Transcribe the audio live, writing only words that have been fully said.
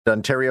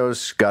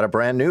Ontario's got a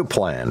brand new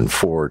plan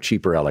for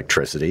cheaper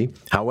electricity.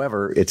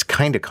 However, it's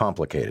kind of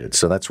complicated.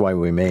 So that's why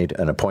we made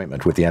an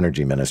appointment with the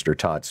Energy Minister,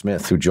 Todd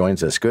Smith, who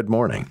joins us. Good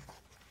morning.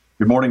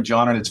 Good morning,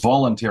 John, and it's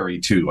voluntary,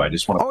 too. I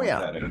just want to point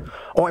that out.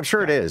 Oh, I'm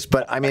sure it is.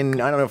 But, I mean,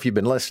 I don't know if you've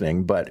been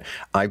listening, but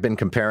I've been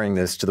comparing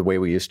this to the way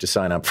we used to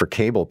sign up for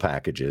cable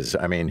packages.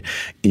 I mean,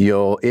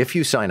 if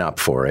you sign up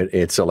for it,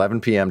 it's 11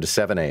 p.m. to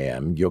 7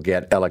 a.m. You'll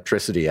get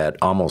electricity at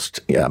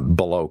almost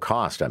below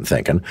cost, I'm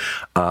thinking.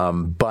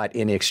 But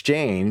in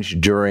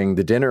exchange, during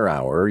the dinner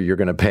hour, you're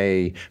going to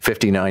pay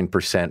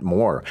 59%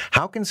 more.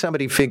 How can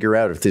somebody figure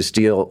out if this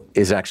deal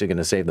is actually going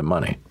to save them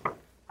money?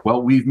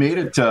 Well, we've made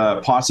it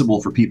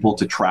possible for people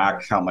to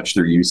track how much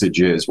their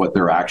usage is, what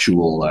their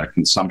actual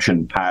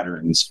consumption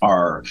patterns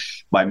are,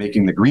 by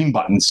making the green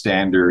button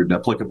standard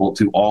applicable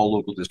to all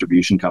local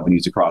distribution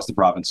companies across the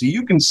province. So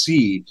you can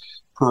see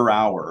per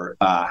hour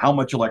how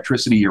much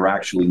electricity you're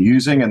actually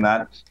using, and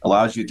that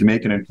allows you to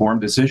make an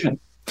informed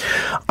decision.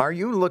 Are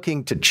you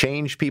looking to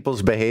change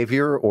people's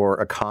behavior or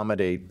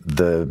accommodate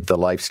the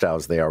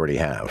lifestyles they already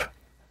have?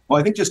 Well,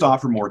 I think just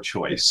offer more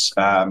choice.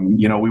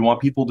 We want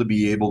people to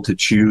be able to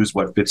choose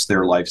what fits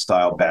their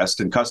lifestyle best.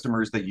 And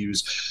customers that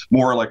use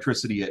more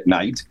electricity at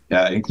night,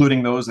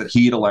 including those that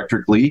heat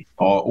electrically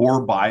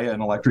or buy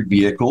an electric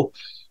vehicle,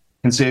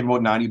 can save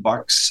about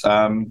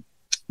 $90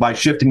 by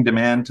shifting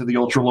demand to the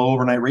ultra-low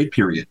overnight rate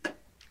period.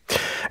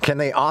 Can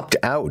they opt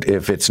out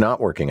if it's not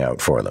working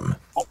out for them?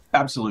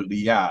 Absolutely,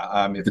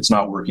 yeah. If it's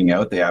not working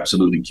out, they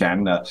absolutely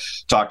can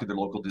talk to their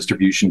local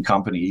distribution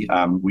company.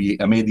 We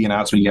made the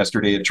announcement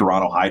yesterday at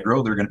Toronto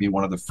Hydro. They're going to be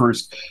one of the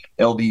first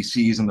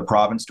LDCs in the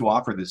province to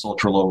offer this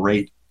ultra-low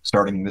rate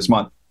starting this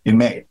month in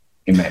May.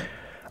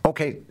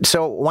 Okay,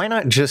 so why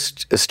not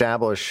just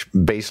establish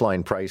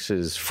baseline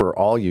prices for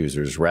all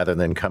users rather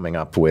than coming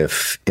up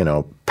with,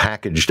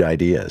 packaged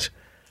ideas?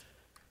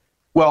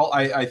 Well,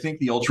 I think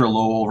the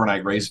ultra-low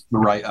overnight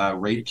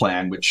rate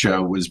plan, which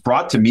was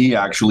brought to me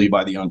actually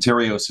by the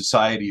Ontario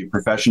Society of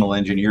Professional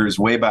Engineers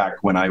way back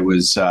when I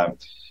was a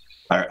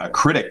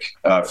critic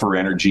for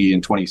energy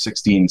in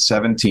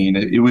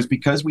 2016-17, it was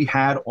because we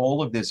had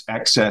all of this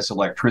excess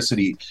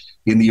electricity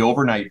in the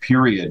overnight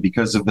period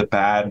because of the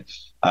bad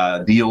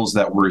deals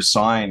that were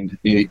signed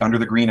under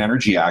the Green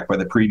Energy Act by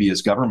the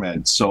previous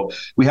government. So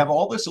we have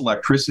all this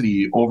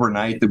electricity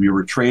overnight that we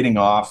were trading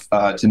off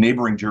to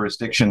neighboring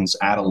jurisdictions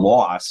at a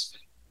loss.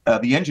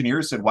 The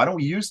engineers said, why don't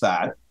we use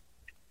that?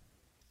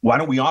 Why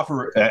don't we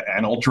offer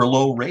an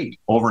ultra-low rate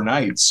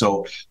overnight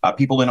so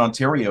people in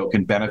Ontario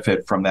can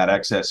benefit from that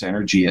excess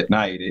energy at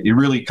night? It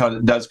really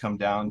does come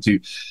down to,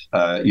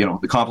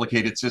 the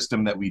complicated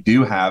system that we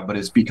do have, but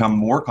it's become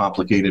more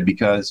complicated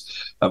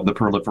because of the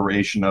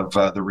proliferation of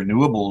the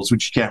renewables,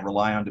 which you can't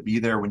rely on to be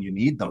there when you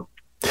need them.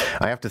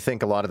 I have to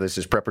think a lot of this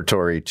is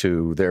preparatory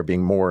to there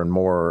being more and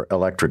more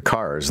electric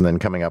cars and then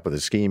coming up with a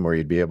scheme where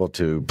you'd be able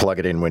to plug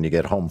it in when you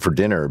get home for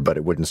dinner, but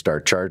it wouldn't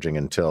start charging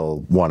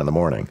until 1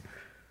 a.m.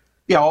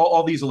 Yeah,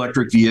 all these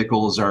electric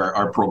vehicles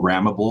are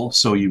programmable,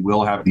 so you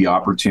will have the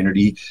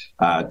opportunity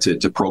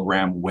to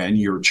program when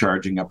you're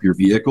charging up your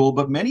vehicle.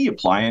 But many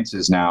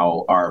appliances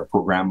now are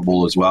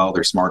programmable as well.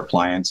 They're smart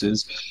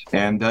appliances.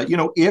 And,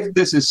 if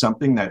this is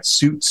something that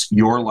suits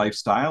your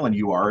lifestyle and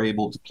you are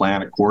able to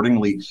plan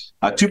accordingly,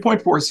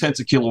 2.4 cents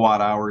a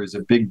kilowatt hour is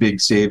a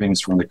big savings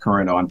from the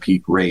current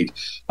on-peak rate.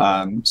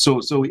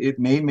 So it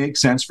may make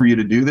sense for you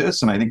to do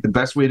this. And I think the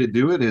best way to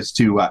do it is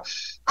to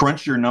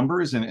crunch your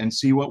numbers and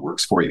see what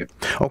works for you.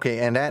 Okay,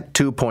 and at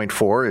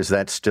 2.4, is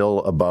that still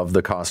above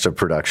the cost of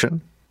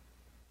production?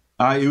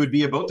 It would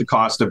be about the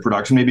cost of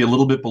production, maybe a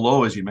little bit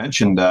below, as you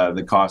mentioned,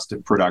 the cost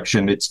of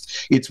production.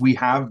 We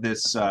have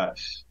this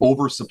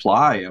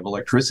oversupply of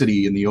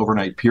electricity in the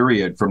overnight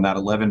period from that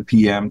 11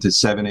 p.m. to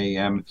 7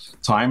 a.m.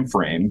 time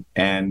frame.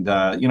 And,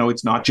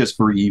 it's not just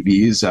for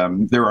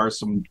EVs. There are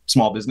some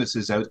small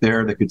businesses out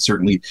there that could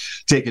certainly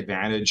take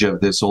advantage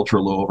of this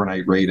ultra-low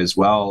overnight rate as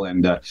well.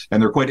 And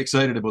they're quite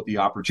excited about the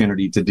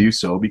opportunity to do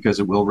so because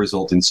it will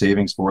result in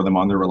savings for them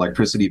on their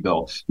electricity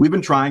bill. We've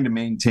been trying to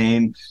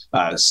maintain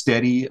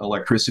steady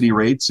electricity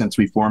rates since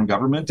we formed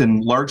government,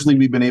 and largely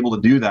we've been able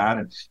to do that.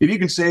 And if you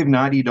can save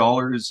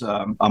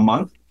 $90 a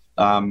month,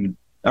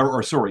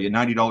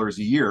 $90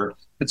 a year,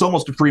 it's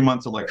almost a free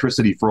month's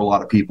electricity for a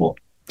lot of people.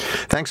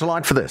 Thanks a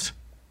lot for this.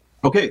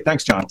 Okay,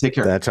 thanks, John. Take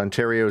care. That's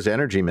Ontario's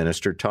Energy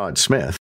Minister Todd Smith.